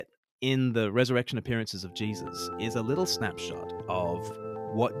in the resurrection appearances of Jesus is a little snapshot of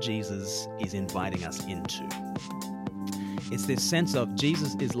what Jesus is inviting us into. It's this sense of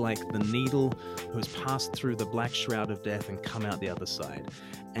Jesus is like the needle who's passed through the black shroud of death and come out the other side.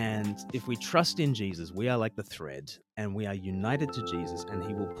 And if we trust in Jesus, we are like the thread, and we are united to Jesus, and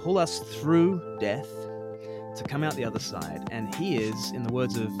he will pull us through death to come out the other side. And he is, in the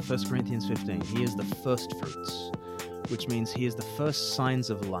words of 1 Corinthians 15, he is the first fruits, which means he is the first signs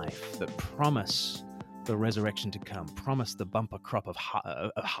of life that promise the resurrection to come, promise the bumper crop of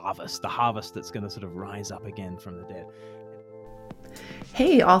harvest, the harvest that's going to sort of rise up again from the dead.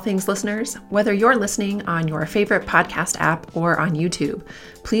 Hey, All Things listeners, whether you're listening on your favorite podcast app or on YouTube,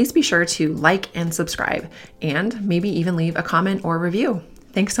 please be sure to like and subscribe, and maybe even leave a comment or review.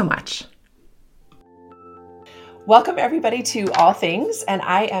 Thanks so much. Welcome everybody to All Things, and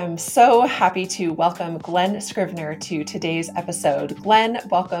I am so happy to welcome Glenn Scrivener to today's episode. Glenn,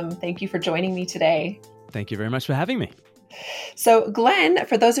 welcome. Thank you for joining me today. Thank you very much for having me. So Glenn,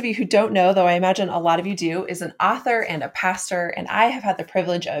 for those of you who don't know, though I imagine a lot of you do, is an author and a pastor, and I have had the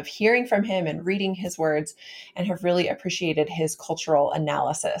privilege of hearing from him and reading his words and have really appreciated his cultural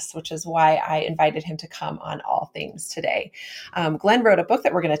analysis, which is why I invited him to come on All Things today. Glenn wrote a book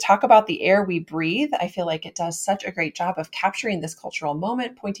that we're going to talk about, The Air We Breathe. I feel like it does such a great job of capturing this cultural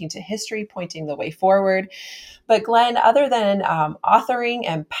moment, pointing to history, pointing the way forward. But Glenn, other than authoring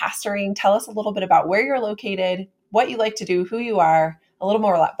and pastoring, tell us a little bit about where you're located, what you like to do, who you are, a little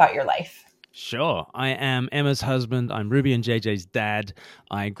more about your life. Sure. I am Emma's husband. I'm Ruby and JJ's dad.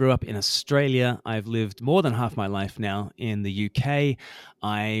 I grew up in Australia. I've lived more than half my life now in the UK.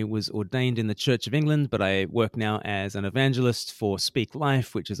 I was ordained in the Church of England, but I work now as an evangelist for Speak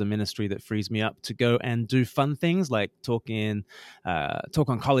Life, which is a ministry that frees me up to go and do fun things like talk on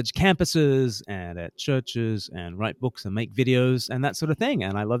college campuses and at churches and write books and make videos and that sort of thing.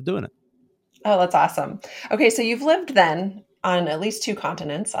 And I love doing it. Oh, that's awesome. Okay, so you've lived then on at least two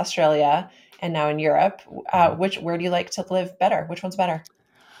continents, Australia and now in Europe. Where do you like to live better? Which one's better?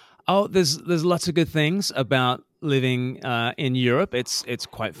 Oh, there's lots of good things about living in Europe. It's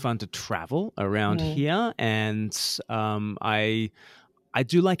quite fun to travel around here, and I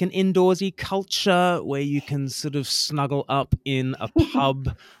do like an indoorsy culture where you can sort of snuggle up in a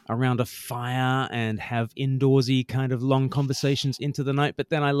pub around a fire and have indoorsy kind of long conversations into the night. But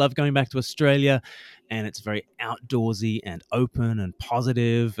then I love going back to Australia, and it's very outdoorsy and open and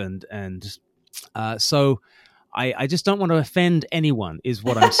positive, so I just don't want to offend anyone, is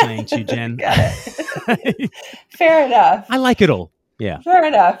what I'm saying to you, Jen. Got it. Fair enough. I like it all. Yeah. Fair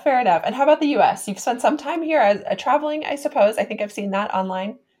enough. And how about the U.S.? You've spent some time here as traveling, I suppose. I think I've seen that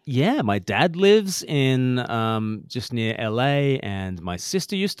online. Yeah, my dad lives in just near LA, and my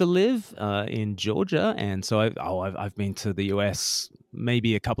sister used to live in Georgia, and so I've been to the US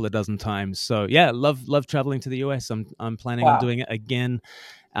maybe a couple of dozen times. So yeah, love traveling to the US. I'm planning on doing it again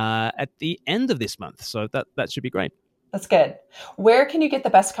at the end of this month, so that should be great. That's good. Where can you get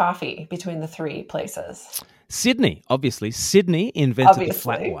the best coffee between the three places? Sydney, obviously. Sydney invented the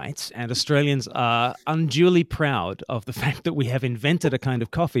flat white, and Australians are unduly proud of the fact that we have invented a kind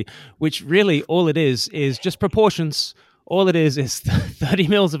of coffee, which really all it is just proportions. All it is 30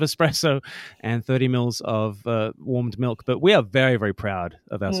 mils of espresso and 30 mils of warmed milk. But we are very, very proud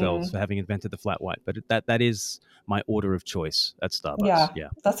of ourselves for having invented the flat white. But that is my order of choice at Starbucks. Yeah,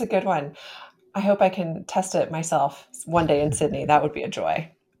 that's a good one. I hope I can test it myself one day in Sydney. That would be a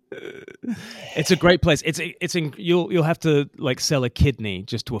joy. It's a great place. You'll have to like sell a kidney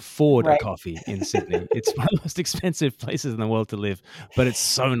just to afford a coffee in Sydney. It's one of the most expensive places in the world to live, but it's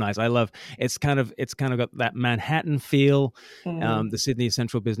so nice. I love it's kind of got that Manhattan feel, the Sydney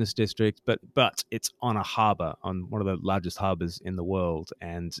Central Business District, but it's on a harbor, on one of the largest harbors in the world,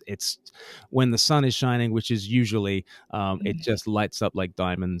 and it's when the sun is shining, which is usually it just lights up like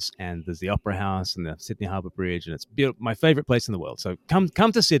diamonds. And there's the Opera House and the Sydney Harbour Bridge, and it's my favorite place in the world. So come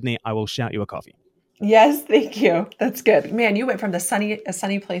to Sydney. I will shout you a coffee. Yes, thank you. That's good. Man, you went from a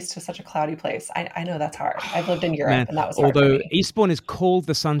sunny place to such a cloudy place. I know that's hard. I've lived in Europe, and that was hard for me. Eastbourne is called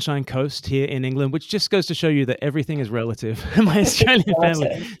the Sunshine Coast here in England, which just goes to show you that everything is relative. My Australian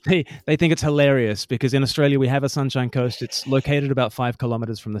family, they think it's hilarious because in Australia we have a Sunshine Coast. It's located about 5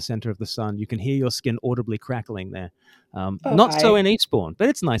 kilometers from the center of the sun. You can hear your skin audibly crackling there. Not so in Eastbourne, but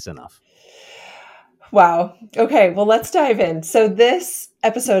it's nice enough. Wow. Okay. Well, let's dive in. So, this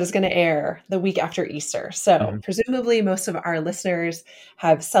episode is going to air the week after Easter. So, Mhm. presumably, most of our listeners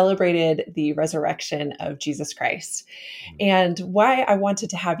have celebrated the resurrection of Jesus Christ. And why I wanted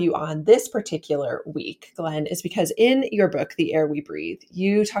to have you on this particular week, Glenn, is because in your book, The Air We Breathe,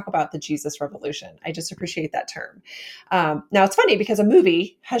 you talk about the Jesus Revolution. I just appreciate that term. Now, it's funny because a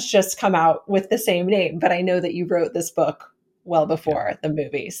movie has just come out with the same name, but I know that you wrote this book well Yeah. before the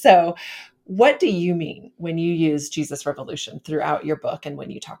movie. So, what do you mean when you use Jesus Revolution throughout your book and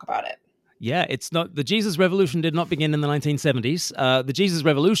when you talk about it? Yeah, it's not the Jesus Revolution did not begin in the 1970s. The Jesus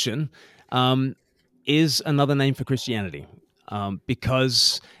Revolution um, is another name for Christianity.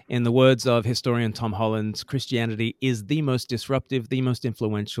 Because, in the words of historian Tom Holland, Christianity is the most disruptive, the most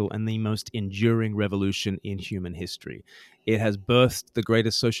influential, and the most enduring revolution in human history. It has birthed the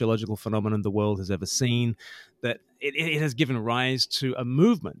greatest sociological phenomenon the world has ever seen. That it has given rise to a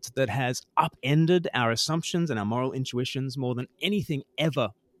movement that has upended our assumptions and our moral intuitions more than anything ever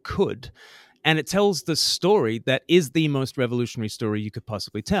could. And it tells the story that is the most revolutionary story you could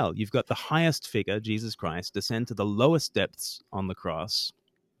possibly tell. You've got the highest figure, Jesus Christ, descend to the lowest depths on the cross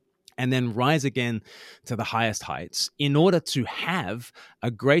and then rise again to the highest heights in order to have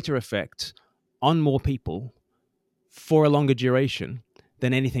a greater effect on more people for a longer duration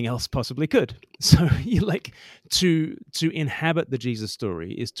than anything else possibly could. So you like to inhabit the Jesus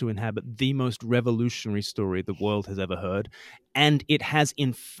story is to inhabit the most revolutionary story the world has ever heard, and it has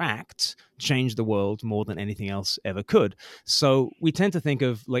in fact changed the world more than anything else ever could. So we tend to think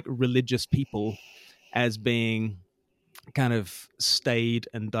of like religious people as being kind of stayed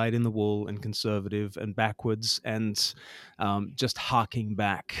and dyed in the wool and conservative and backwards and just harking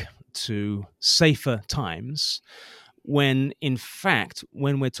back to safer times, when in fact,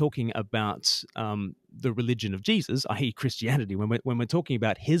 when we're talking about the religion of Jesus, i.e. Christianity, when we're talking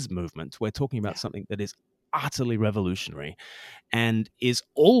about his movement, we're talking about Yeah. something that is utterly revolutionary and is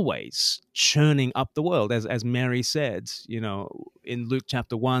always churning up the world. As Mary said, in Luke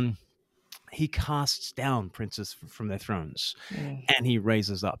chapter 1, he casts down princes from their thrones Mm. and he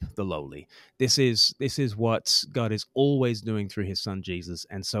raises up the lowly. This is what God is always doing through his son Jesus,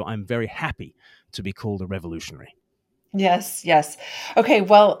 and so I'm very happy to be called a revolutionary. Yes, yes. Okay,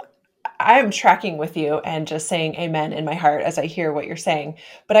 well, I'm tracking with you and just saying amen in my heart as I hear what you're saying.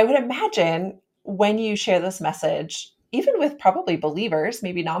 But I would imagine when you share this message, even with probably believers,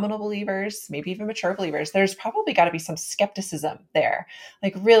 maybe nominal believers, maybe even mature believers, there's probably got to be some skepticism there.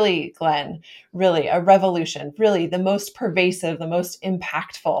 Like, really, Glenn, really a revolution, really the most pervasive, the most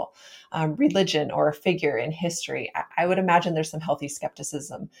impactful religion or figure in history. I would imagine there's some healthy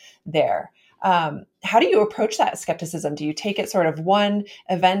skepticism there. How do you approach that skepticism? Do you take it sort of one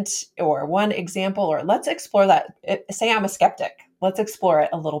event or one example, or let's explore that? Say I'm a skeptic. Let's explore it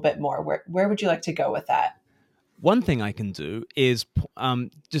a little bit more. Where would you like to go with that? One thing I can do is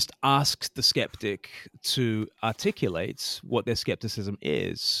just ask the skeptic to articulate what their skepticism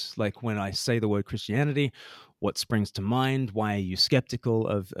is. Like when I say the word Christianity, what springs to mind? Why are you skeptical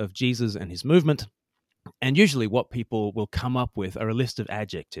of Jesus and his movement? And usually, what people will come up with are a list of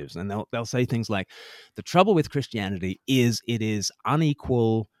adjectives, and they'll say things like, "The trouble with Christianity is it is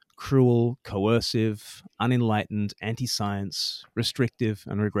unequal, cruel, coercive, unenlightened, anti-science, restrictive,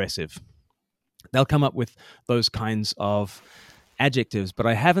 and regressive." They'll come up with those kinds of adjectives, but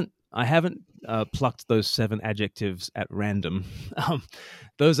I haven't plucked those 7 adjectives at random. Um,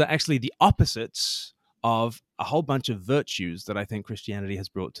 those are actually the opposites of a whole bunch of virtues that I think Christianity has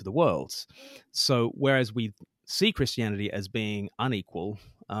brought to the world. So whereas we see Christianity as being unequal,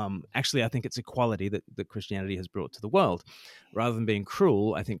 actually I think it's equality that Christianity has brought to the world. Rather than being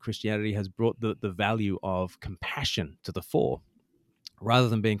cruel, I think Christianity has brought the value of compassion to the fore. Rather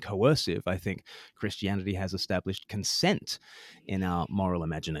than being coercive, I think Christianity has established consent in our moral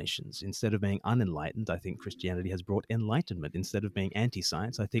imaginations. Instead of being unenlightened, I think Christianity has brought enlightenment. Instead of being anti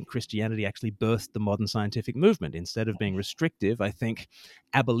science, I think Christianity actually birthed the modern scientific movement. Instead of being restrictive, I think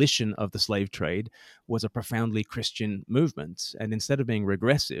abolition of the slave trade was a profoundly Christian movement. And instead of being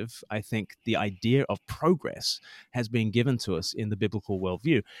regressive, I think the idea of progress has been given to us in the biblical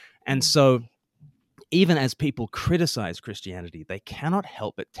worldview. And so, even as people criticize Christianity, they cannot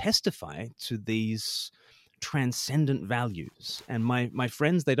help but testify to these transcendent values. And my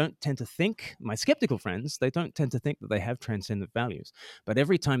friends, they don't tend to think, my skeptical friends, they don't tend to think that they have transcendent values. But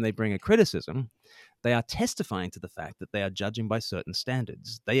every time they bring a criticism, they are testifying to the fact that they are judging by certain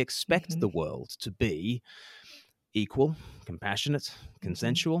standards. They expect Hmm. the world to be equal, compassionate, Hmm.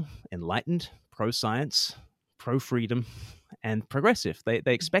 consensual, enlightened, pro science, pro freedom, and progressive. They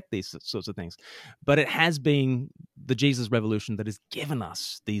expect these sorts of things. But it has been the Jesus revolution that has given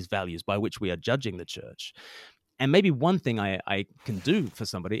us these values by which we are judging the church. And maybe one thing I can do for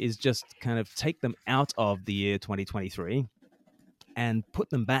somebody is just kind of take them out of the year 2023 and put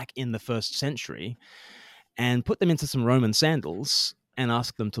them back in the first century and put them into some Roman sandals and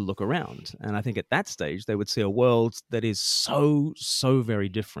ask them to look around. And I think at that stage, they would see a world that is so, so very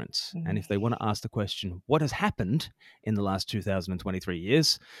different. And if they want to ask the question, what has happened in the last 2023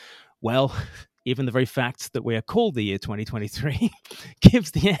 years? Well, even the very fact that we are called the year 2023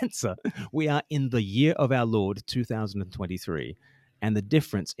 gives the answer. We are in the year of our Lord 2023. And the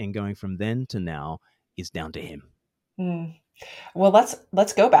difference in going from then to now is down to him. Mm. Well,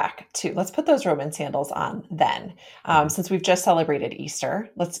 let's go back to let's put those Roman sandals on then. Since we've just celebrated Easter,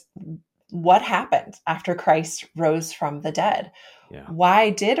 what happened after Christ rose from the dead? Yeah.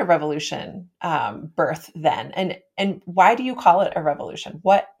 Why did a revolution birth then? And why do you call it a revolution?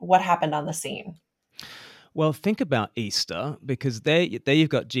 What happened on the scene? Well, think about Easter, because there you've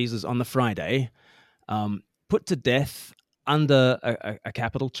got Jesus on the Friday, put to death under a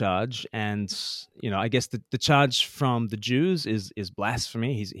capital charge. And I guess the charge from the Jews is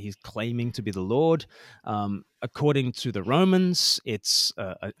blasphemy. He's claiming to be the Lord. According to the Romans, it's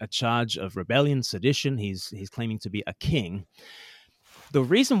a charge of rebellion, sedition. He's claiming to be a king. The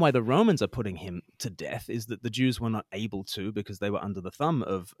reason why the Romans are putting him to death is that the Jews were not able to, because they were under the thumb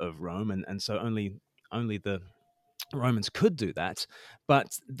of Rome, and so only the Romans could do that.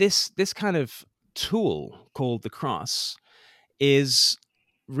 But this kind of tool called the cross is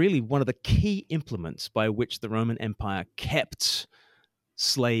really one of the key implements by which the Roman Empire kept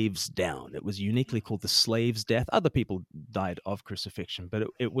slaves down. It was uniquely called the slave's death. Other people died of crucifixion, but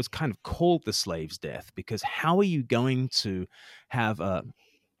it was kind of called the slave's death, because how are you going to have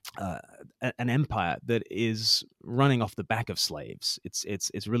an empire that is running off the back of slaves?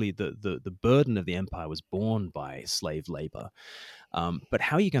 It's really the burden of the empire was borne by slave labor. But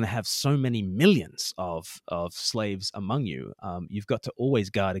how are you going to have so many millions of slaves among you? You've got to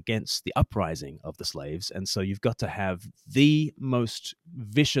always guard against the uprising of the slaves. And so you've got to have the most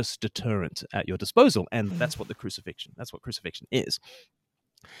vicious deterrent at your disposal. And that's what crucifixion is.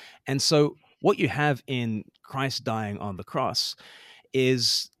 And so what you have in Christ dying on the cross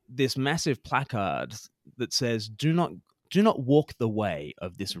is this massive placard that says, do not walk the way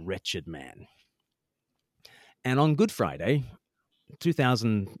of this wretched man. And on Good Friday,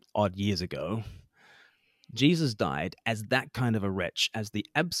 2000 odd years ago, Jesus died as that kind of a wretch, as the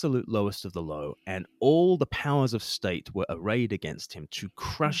absolute lowest of the low, and all the powers of state were arrayed against him to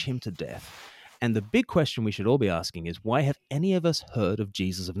crush him to death. And the big question we should all be asking is, why have any of us heard of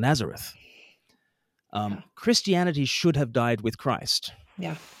Jesus of Nazareth? Christianity should have died with Christ.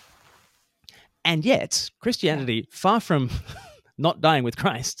 Yeah. And yet, Christianity, far from not dying with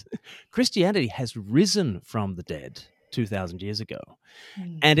Christ, Christianity has risen from the dead 2,000 years ago.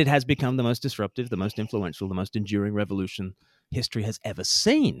 And it has become the most disruptive, the most influential, the most enduring revolution history has ever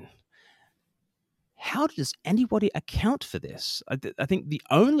seen. How does anybody account for this? I think the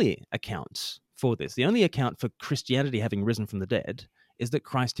only account for this, the only account for Christianity having risen from the dead, is that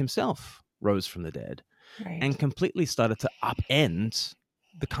Christ himself rose from the dead and completely started to upend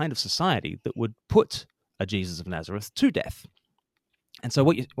the kind of society that would put a Jesus of Nazareth to death. And so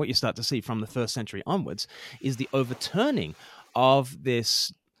what you start to see from the first century onwards is the overturning of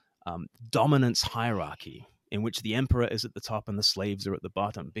this dominance hierarchy in which the emperor is at the top and the slaves are at the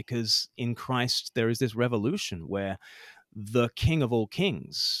bottom, because in Christ there is this revolution where the King of all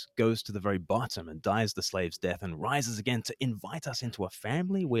kings goes to the very bottom and dies the slave's death and rises again to invite us into a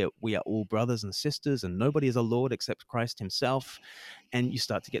family where we are all brothers and sisters and nobody is a lord except Christ himself. And you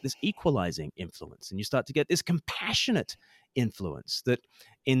start to get this equalizing influence, and you start to get this compassionate influence that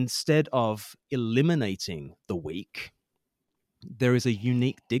instead of eliminating the weak, there is a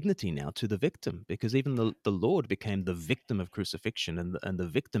unique dignity now to the victim, because even the Lord became the victim of crucifixion, and the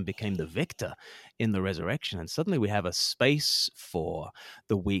victim became the victor in the resurrection. And suddenly we have a space for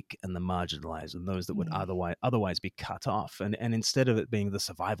the weak and the marginalized and those that would otherwise be cut off. And instead of it being the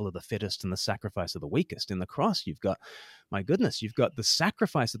survival of the fittest and the sacrifice of the weakest, in the cross, you've got the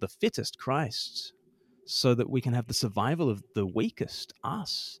sacrifice of the fittest, Christ, so that we can have the survival of the weakest,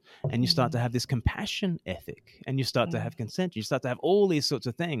 us. And you start to have this compassion ethic, and you start to have consent. You start to have all these sorts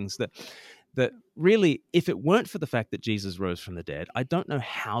of things that really, if it weren't for the fact that Jesus rose from the dead, I don't know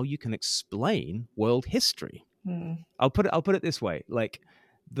how you can explain world history. I'll put it this way: like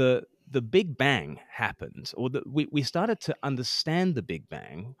the Big Bang happened, or we started to understand the Big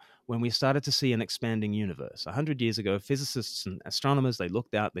Bang when we started to see an expanding universe. 100 years ago, physicists and astronomers, they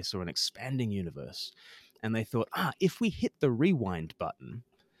looked out, they saw an expanding universe, and they thought, if we hit the rewind button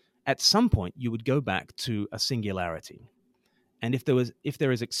at some point you would go back to a singularity. And if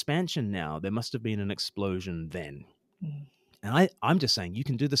there is expansion now, there must have been an explosion then. Mm. And I'm just saying you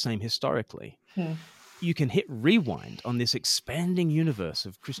can do the same historically. Hmm. You can hit rewind on this expanding universe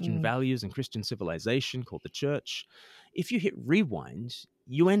of Christian Mm. values and Christian civilization called the church. If you hit rewind,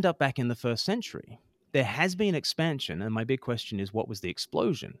 you end up back in the first century. There has been expansion, and my big question is, what was the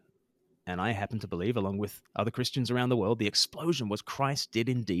explosion? And I happen to believe, along with other Christians around the world, the explosion was Christ did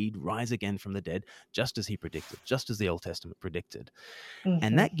indeed rise again from the dead, just as he predicted, just as the Old Testament predicted. And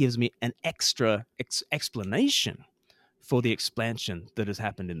Mm-hmm. that gives me an extra explanation for the expansion that has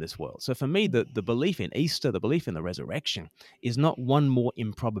happened in this world. So for me, the belief in Easter, the belief in the resurrection, is not one more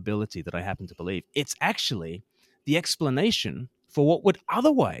improbability that I happen to believe. It's actually the explanation for what would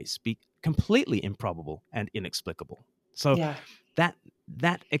otherwise be completely improbable and inexplicable. So Yeah.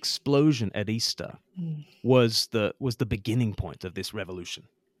 that explosion at Easter Mm. was the beginning point of this revolution.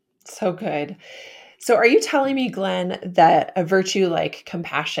 So good. So are you telling me, Glenn, that a virtue like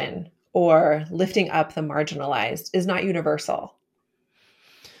compassion or lifting up the marginalized is not universal?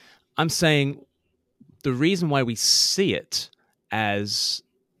 I'm saying the reason why we see it as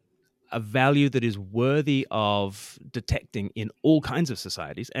a value that is worthy of detecting in all kinds of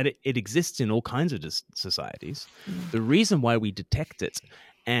societies, and it exists in all kinds of societies. Mm. The reason why we detect it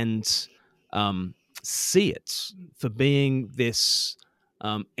and see it for being this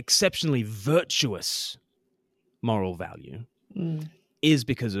exceptionally virtuous moral value Mm. is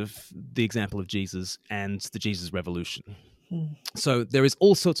because of the example of Jesus and the Jesus revolution. Mm. So there is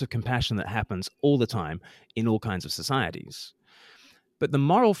all sorts of compassion that happens all the time in all kinds of societies. But the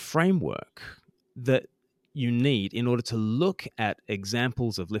moral framework that you need in order to look at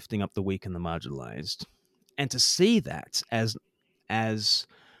examples of lifting up the weak and the marginalized and to see that as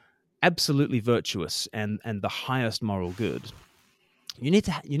absolutely virtuous and the highest moral good, you need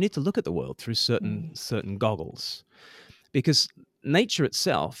to look at the world through Mm. certain goggles, because nature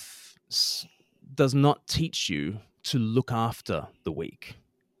itself does not teach you to look after the weak,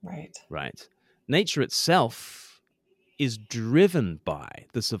 Right. right? Nature itself is driven by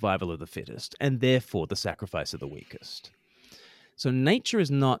the survival of the fittest and therefore the sacrifice of the weakest. So nature is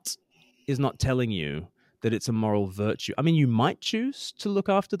not telling you that it's a moral virtue. I mean, you might choose to look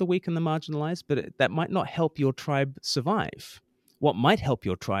after the weak and the marginalized, but that might not help your tribe survive. What might help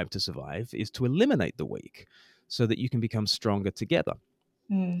your tribe to survive is to eliminate the weak so that you can become stronger together.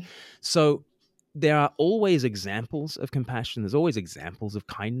 Mm. So there are always examples of compassion. There's always examples of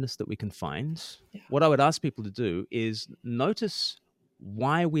kindness that we can find. Yeah. What I would ask people to do is notice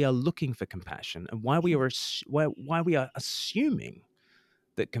why we are looking for compassion and why we are assuming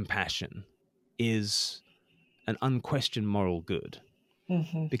that compassion is an unquestioned moral good.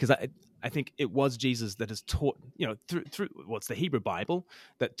 Mm-hmm. Because I think it was Jesus that has taught, through what's the Hebrew Bible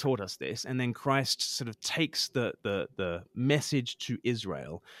that taught us this, and then Christ sort of takes the message to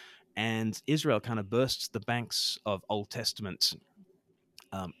Israel, and Israel kind of bursts the banks of Old Testament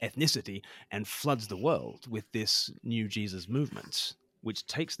ethnicity and floods the world with this new Jesus movement, which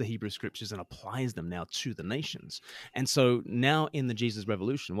takes the Hebrew scriptures and applies them now to the nations. And so now in the Jesus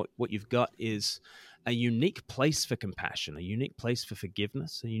Revolution, what you've got is a unique place for compassion, a unique place for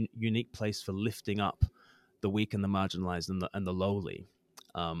forgiveness, a unique place for lifting up the weak and the marginalized and the lowly.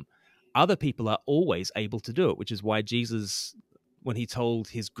 Other people are always able to do it, which is why Jesus, when he told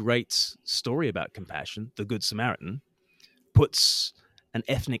his great story about compassion, the Good Samaritan, puts an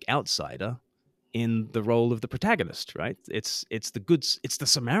ethnic outsider in the role of the protagonist, right? It's the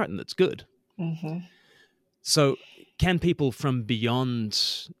Samaritan that's good. Mm-hmm. So can people from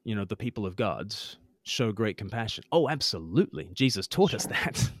beyond, the people of God show great compassion? Oh, absolutely. Jesus taught us Sure.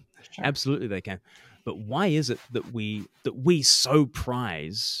 that. Sure. Absolutely they can. But why is it that we so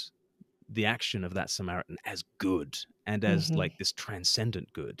prize the action of that Samaritan as good and as Mm-hmm. like this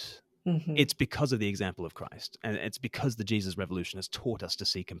transcendent good? Mm-hmm. It's because of the example of Christ, and it's because the Jesus Revolution has taught us to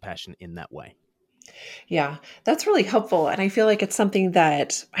see compassion in that way. Yeah, that's really helpful. And I feel like it's something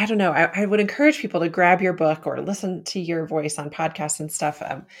that, I don't know, I would encourage people to grab your book or listen to your voice on podcasts and stuff,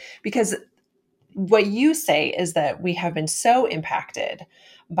 because what you say is that we have been so impacted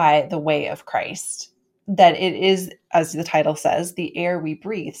by the way of Christ that it is, as the title says, the air we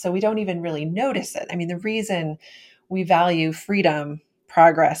breathe. So we don't even really notice it. I mean, the reason we value freedom,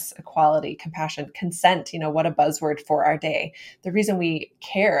 progress, equality, compassion, consent, what a buzzword for our day. The reason we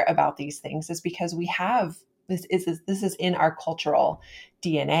care about these things is because we have this is in our cultural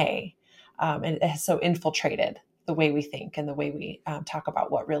DNA, and it has so infiltrated the way we think and the way we talk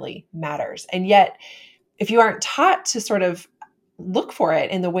about what really matters. And yet, if you aren't taught to sort of look for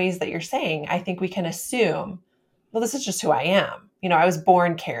it in the ways that you're saying, I think we can assume, well, this is just who I am. I was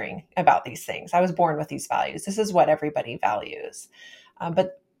born caring about these things. I was born with these values. This is what everybody values.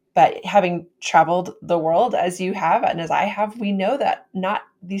 But having traveled the world as you have and as I have, we know that not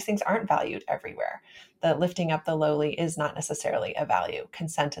these things aren't valued everywhere. The lifting up the lowly is not necessarily a value.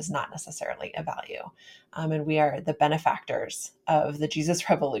 Consent is not necessarily a value. And we are the benefactors of the Jesus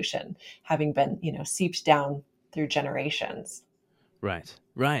revolution, having been, seeped down through generations. Right.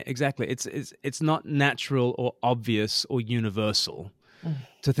 Right. Exactly. It's not natural or obvious or universal Mm,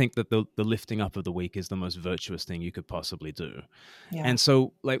 to think that the lifting up of the weak is the most virtuous thing you could possibly do. yeah. And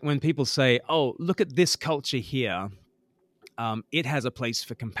so, like, when people say, "Oh, look at this culture here, it has a place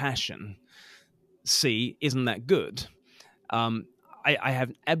for compassion. See, isn't that good?" Um, I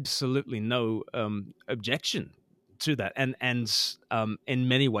have absolutely no objection to that, and in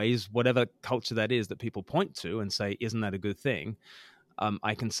many ways, whatever culture that is that people point to and say, "Isn't that a good thing?"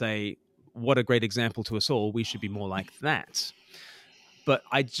 I can say, "What a great example to us all. We should be more like that." But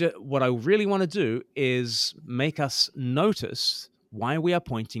what I really want to do is make us notice why we are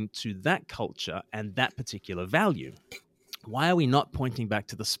pointing to that culture and that particular value. Why are we not pointing back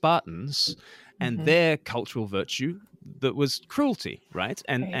to the Spartans and Hmm. their cultural virtue that was cruelty, right?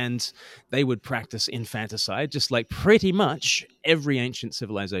 And Right. and they would practice infanticide, just like pretty much every ancient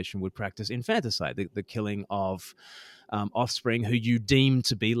civilization would practice infanticide, the killing of offspring who you deem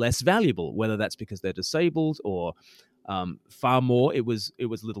to be less valuable, whether that's because they're disabled or far more, it was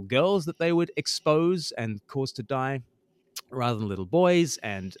little girls that they would expose and cause to die rather than little boys.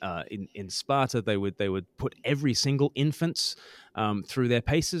 And in Sparta, they would put every single infant through their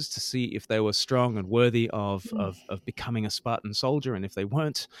paces to see if they were strong and worthy of becoming a Spartan soldier. And if they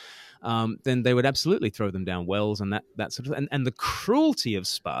weren't, then they would absolutely throw them down wells and that sort of. And the cruelty of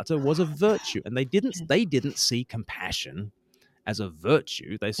Sparta was a virtue, and they didn't see compassion as a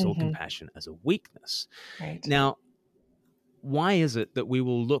virtue. They saw Hmm. compassion as a weakness. Right. Now, why is it that we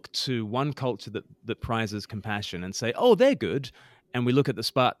will look to one culture that prizes compassion and say, "Oh, they're good," and we look at the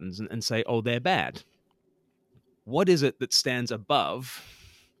Spartans and say, "Oh, they're bad"? What is it that stands above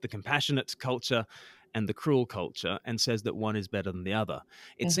the compassionate culture and the cruel culture and says that one is better than the other?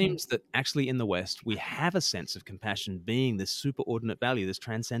 It Hmm. seems that actually in the West, we have a sense of compassion being this superordinate value, this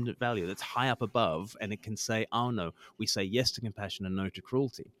transcendent value that's high up above, and it can say, "Oh, no, we say yes to compassion and no to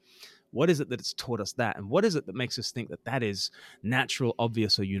cruelty." What is it that it's taught us that? And what is it that makes us think that that is natural,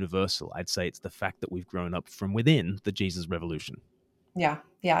 obvious, or universal? I'd say it's the fact that we've grown up from within the Jesus revolution. Yeah,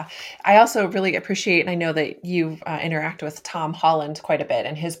 yeah. I also really appreciate, and I know that you interact with Tom Holland quite a bit,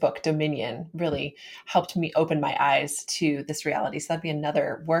 and his book Dominion really helped me open my eyes to this reality. So that'd be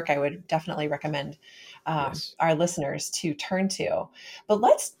another work I would definitely recommend Yes. our listeners to turn to. But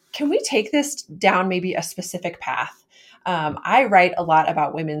can we take this down maybe a specific path? I write a lot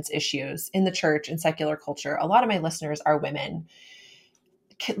about women's issues in the church and secular culture. A lot of my listeners are women.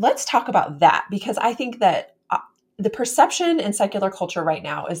 Let's talk about that, because I think that the perception in secular culture right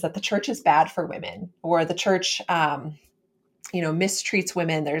now is that the church is bad for women, or the church, mistreats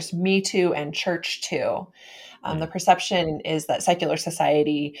women. There's Me Too and Church Too. The Mm. perception is that secular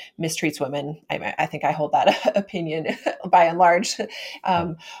society mistreats women. I think I hold that opinion by and large.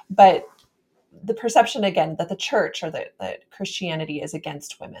 Um, but the perception, again, that the church, or that Christianity is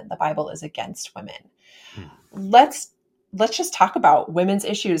against women, the Bible is against women. Mm. Let's just talk about women's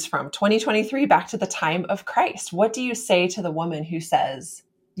issues from 2023 back to the time of Christ. What do you say to the woman who says,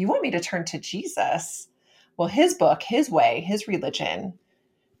 "You want me to turn to Jesus? Well, his book, his way, his religion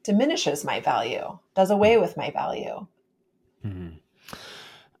diminishes my value, does away Mm. with my value." Mm.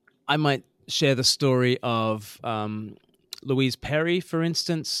 I might share the story of Louise Perry, for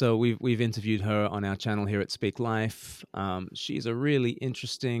instance. So we've interviewed her on our channel here at Speak Life. She's a really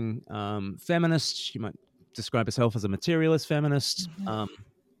interesting feminist. She might describe herself as a materialist feminist, Mhm.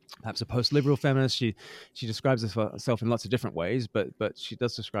 perhaps a post-liberal feminist. She describes herself in lots of different ways, but she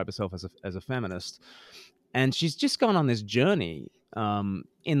does describe herself as a feminist. And she's just gone on this journey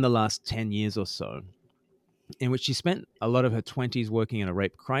in the last 10 years or so, in which she spent a lot of her 20s working in a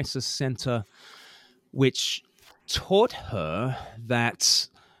rape crisis center, which taught her that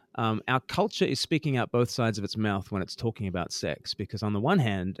our culture is speaking out both sides of its mouth when it's talking about sex. Because on the one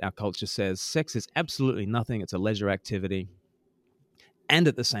hand, our culture says sex is absolutely nothing, it's a leisure activity. And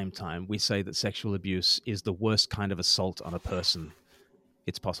at the same time, we say that sexual abuse is the worst kind of assault on a person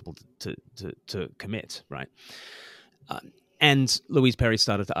it's possible to commit, right? And Louise Perry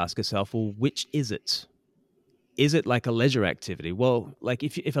started to ask herself, well, which is it? Is it like a leisure activity? Well, like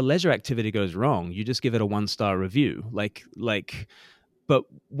if a leisure activity goes wrong, you just give it a 1-star review. But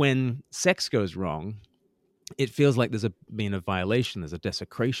when sex goes wrong, it feels like been a violation, there's a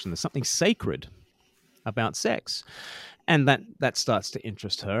desecration, there's something sacred about sex. and that starts to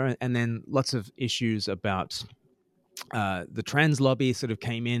interest her. And then lots of issues about the trans lobby sort of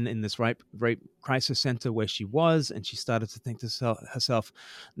came in this rape crisis center where she was, and she started to think to herself,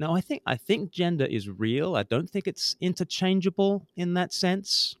 no, I think gender is real. I don't think it's interchangeable in that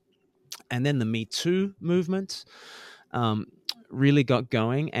sense. And then the Me Too movement um, really got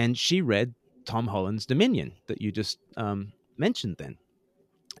going, and she read Tom Holland's Dominion that you just mentioned then.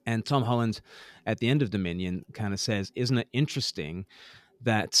 And Tom Holland, at the end of Dominion, kind of says, isn't it interesting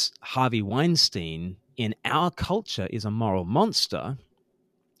that Harvey Weinstein in our culture is a moral monster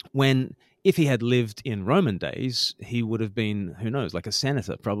when if he had lived in Roman days, he would have been, who knows, like a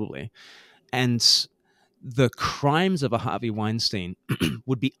senator probably. And the crimes of a Harvey Weinstein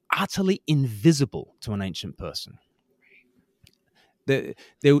would be utterly invisible to an ancient person. There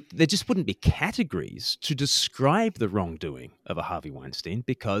just wouldn't be categories to describe the wrongdoing of a Harvey Weinstein,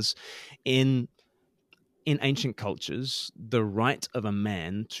 because in ancient cultures, the right of a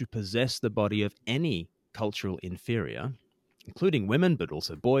man to possess the body of any cultural inferior, including women, but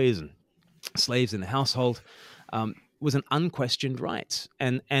also boys and slaves in the household, was an unquestioned right.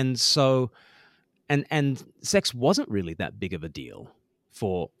 And sex wasn't really that big of a deal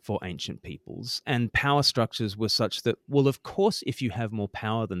for ancient peoples, and power structures were such that, well, of course, if you have more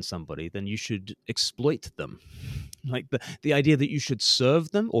power than somebody, then you should exploit them. Like the idea that you should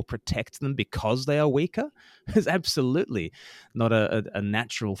serve them or protect them because they are weaker is absolutely not a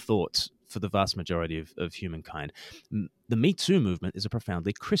natural thought for the vast majority of humankind. The Me Too movement is a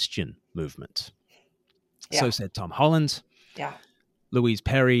profoundly Christian movement. Yeah. So said Tom Holland. Yeah. Louise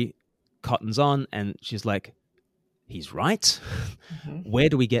Perry cottons on, and she's like, he's right. Mm-hmm. Where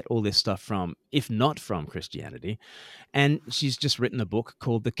do we get all this stuff from, if not from Christianity? And she's just written a book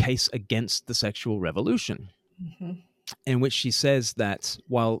called The Case Against the Sexual Revolution, Mm-hmm. in which she says that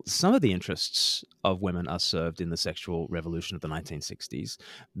while some of the interests of women are served in the sexual revolution of the 1960s,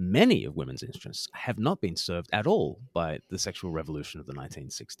 many of women's interests have not been served at all by the sexual revolution of the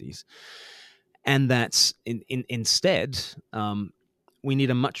 1960s. And that instead, we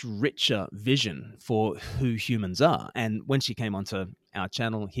need a much richer vision for who humans are. And when she came onto our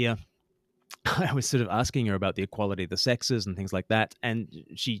channel here, I was sort of asking her about the equality of the sexes and things like that. And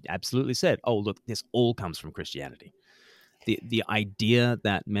she absolutely said, oh, look, this all comes from Christianity. The idea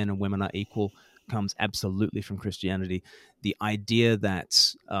that men and women are equal comes absolutely from Christianity. The idea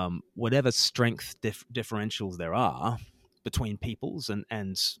that whatever strength differentials there are between peoples, and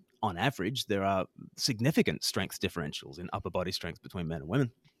on average, there are significant strength differentials in upper body strength between men and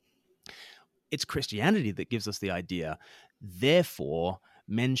women. It's Christianity that gives us the idea, therefore,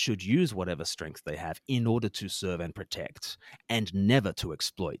 men should use whatever strength they have in order to serve and protect, and never to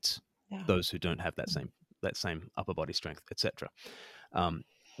exploit those who don't have that same upper body strength, etc.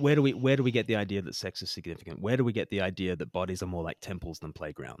 Where do we get the idea that sex is significant? Where do we get the idea that bodies are more like temples than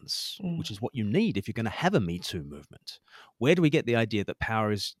playgrounds, which is what you need if you're going to have a Me Too movement? Where do we get the idea that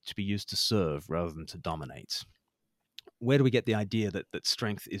power is to be used to serve rather than to dominate? Where do we get the idea that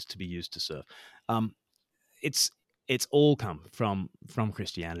strength is to be used to serve? It's all come from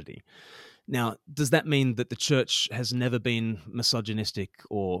Christianity. Now, does that mean that the church has never been misogynistic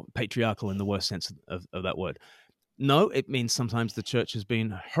or patriarchal in the worst sense of that word? No, it means sometimes the church has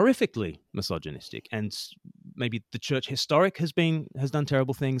been horrifically misogynistic, and maybe the church historic has done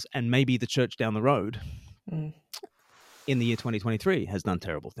terrible things, and maybe the church down the road in the year 2023 has done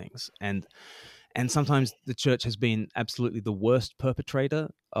terrible things. And sometimes the church has been absolutely the worst perpetrator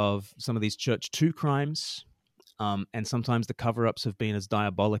of some of these church 2 crimes. And sometimes the cover-ups have been as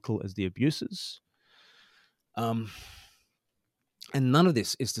diabolical as the abuses. And none of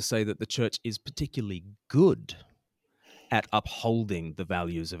this is to say that the church is particularly good at upholding the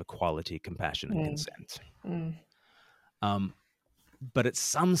values of equality, compassion, and consent. But at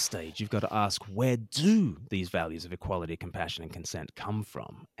some stage, you've got to ask, where do these values of equality, compassion, and consent come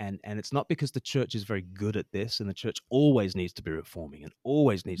from? And it's not because the church is very good at this, and the church always needs to be reforming and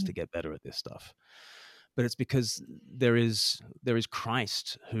always needs to get better at this stuff. But it's because there is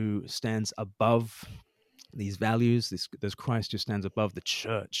Christ who stands above these values. There's Christ who stands above the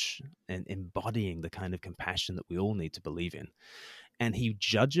church and embodying the kind of compassion that we all need to believe in. And he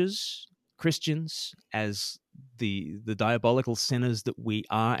judges Christians as the diabolical sinners that we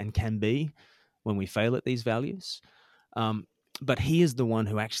are and can be when we fail at these values. But he is the one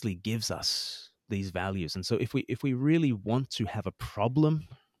who actually gives us these values. And so if we really want to have a problem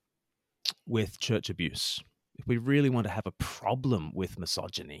with church abuse, if we really want to have a problem with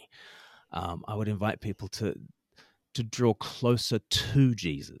misogyny, I would invite people to draw closer to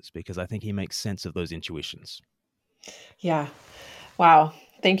Jesus, because I think he makes sense of those intuitions. Yeah. Wow.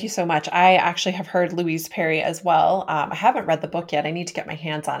 Thank you so much. I actually have heard Louise Perry as well. I haven't read the book yet. I need to get my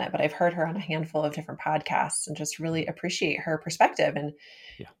hands on it, but I've heard her on a handful of different podcasts and just really appreciate her perspective and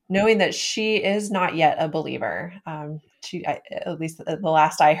Yeah. knowing that she is not yet a believer. At least the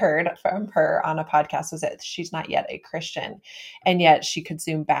last I heard from her on a podcast was that she's not yet a Christian, and yet she could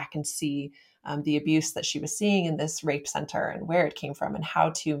zoom back and see the abuse that she was seeing in this rape center and where it came from and how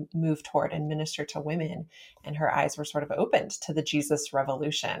to move toward and minister to women. And her eyes were sort of opened to the Jesus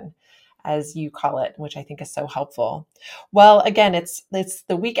revolution, as you call it, which I think is so helpful. Well, again, it's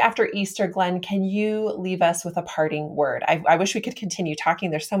the week after Easter. Glenn, can you leave us with a parting word? I wish we could continue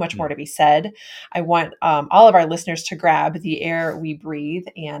talking. There's so much more to be said. I want all of our listeners to grab The Air We Breathe,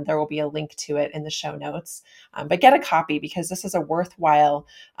 and there will be a link to it in the show notes. But get a copy because this is a worthwhile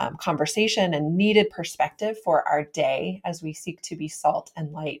conversation and needed perspective for our day as we seek to be salt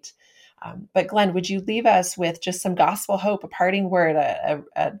and light. But Glenn, would you leave us with just some gospel hope, a parting word,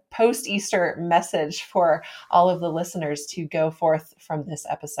 a post-Easter message for all of the listeners to go forth from this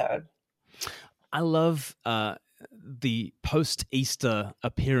episode? I love the post-Easter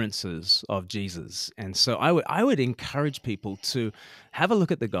appearances of Jesus. And so I would encourage people to have a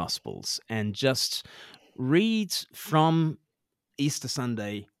look at the Gospels and just read from Easter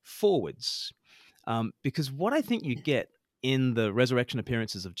Sunday forwards. Because what I think you get in the resurrection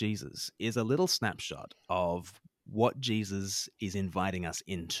appearances of Jesus is a little snapshot of what Jesus is inviting us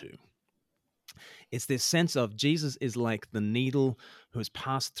into. It's this sense of Jesus is like the needle who has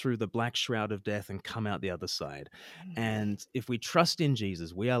passed through the black shroud of death and come out the other side. And if we trust in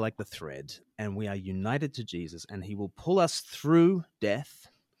Jesus, we are like the thread and we are united to Jesus, and he will pull us through death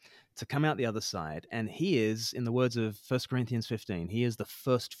to come out the other side. And he is, in the words of 1 Corinthians 15, he is the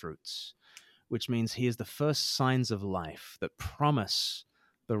first fruits, which means he is the first signs of life that promise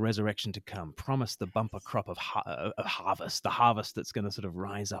the resurrection to come, promise the bumper crop of harvest, the harvest that's going to sort of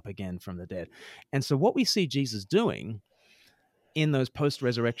rise up again from the dead. And so what we see Jesus doing in those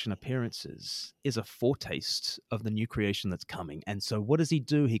post-resurrection appearances is a foretaste of the new creation that's coming. And so what does he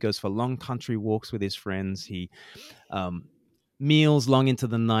do? He goes for long country walks with his friends. He meals long into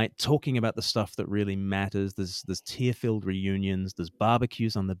the night, talking about the stuff that really matters. There's tear-filled reunions. There's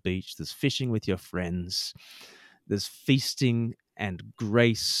barbecues on the beach. There's fishing with your friends. There's feasting and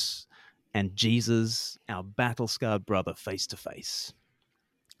grace and Jesus, our battle-scarred brother, face to face.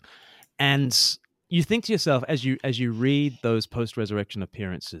 And you think to yourself, as you read those post-resurrection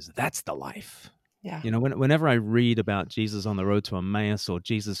appearances, that's the life. Yeah. You know, whenever I read about Jesus on the road to Emmaus, or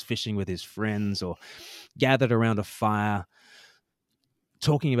Jesus fishing with his friends, or gathered around a fire,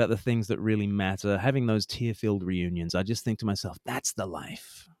 talking about the things that really matter, having those tear-filled reunions, I just think to myself, that's the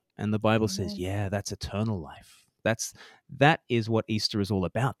life. And the Bible says, yeah, that's eternal life. That is what Easter is all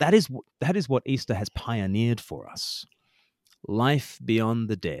about. That is what Easter has pioneered for us. Life beyond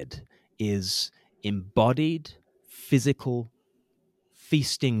the dead is embodied, physical,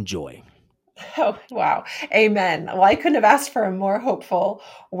 feasting joy. Oh, wow. Amen. Well, I couldn't have asked for a more hopeful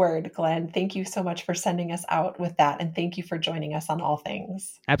word, Glenn. Thank you so much for sending us out with that. And thank you for joining us on All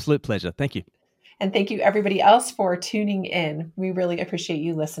Things. Absolute pleasure. Thank you. And thank you everybody else for tuning in. We really appreciate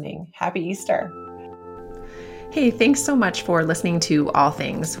you listening. Happy Easter. Hey, thanks so much for listening to All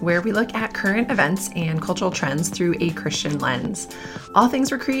Things, where we look at current events and cultural trends through a Christian lens. All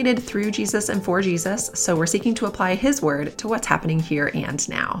things were created through Jesus and for Jesus, so we're seeking to apply his word to what's happening here and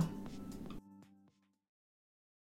now.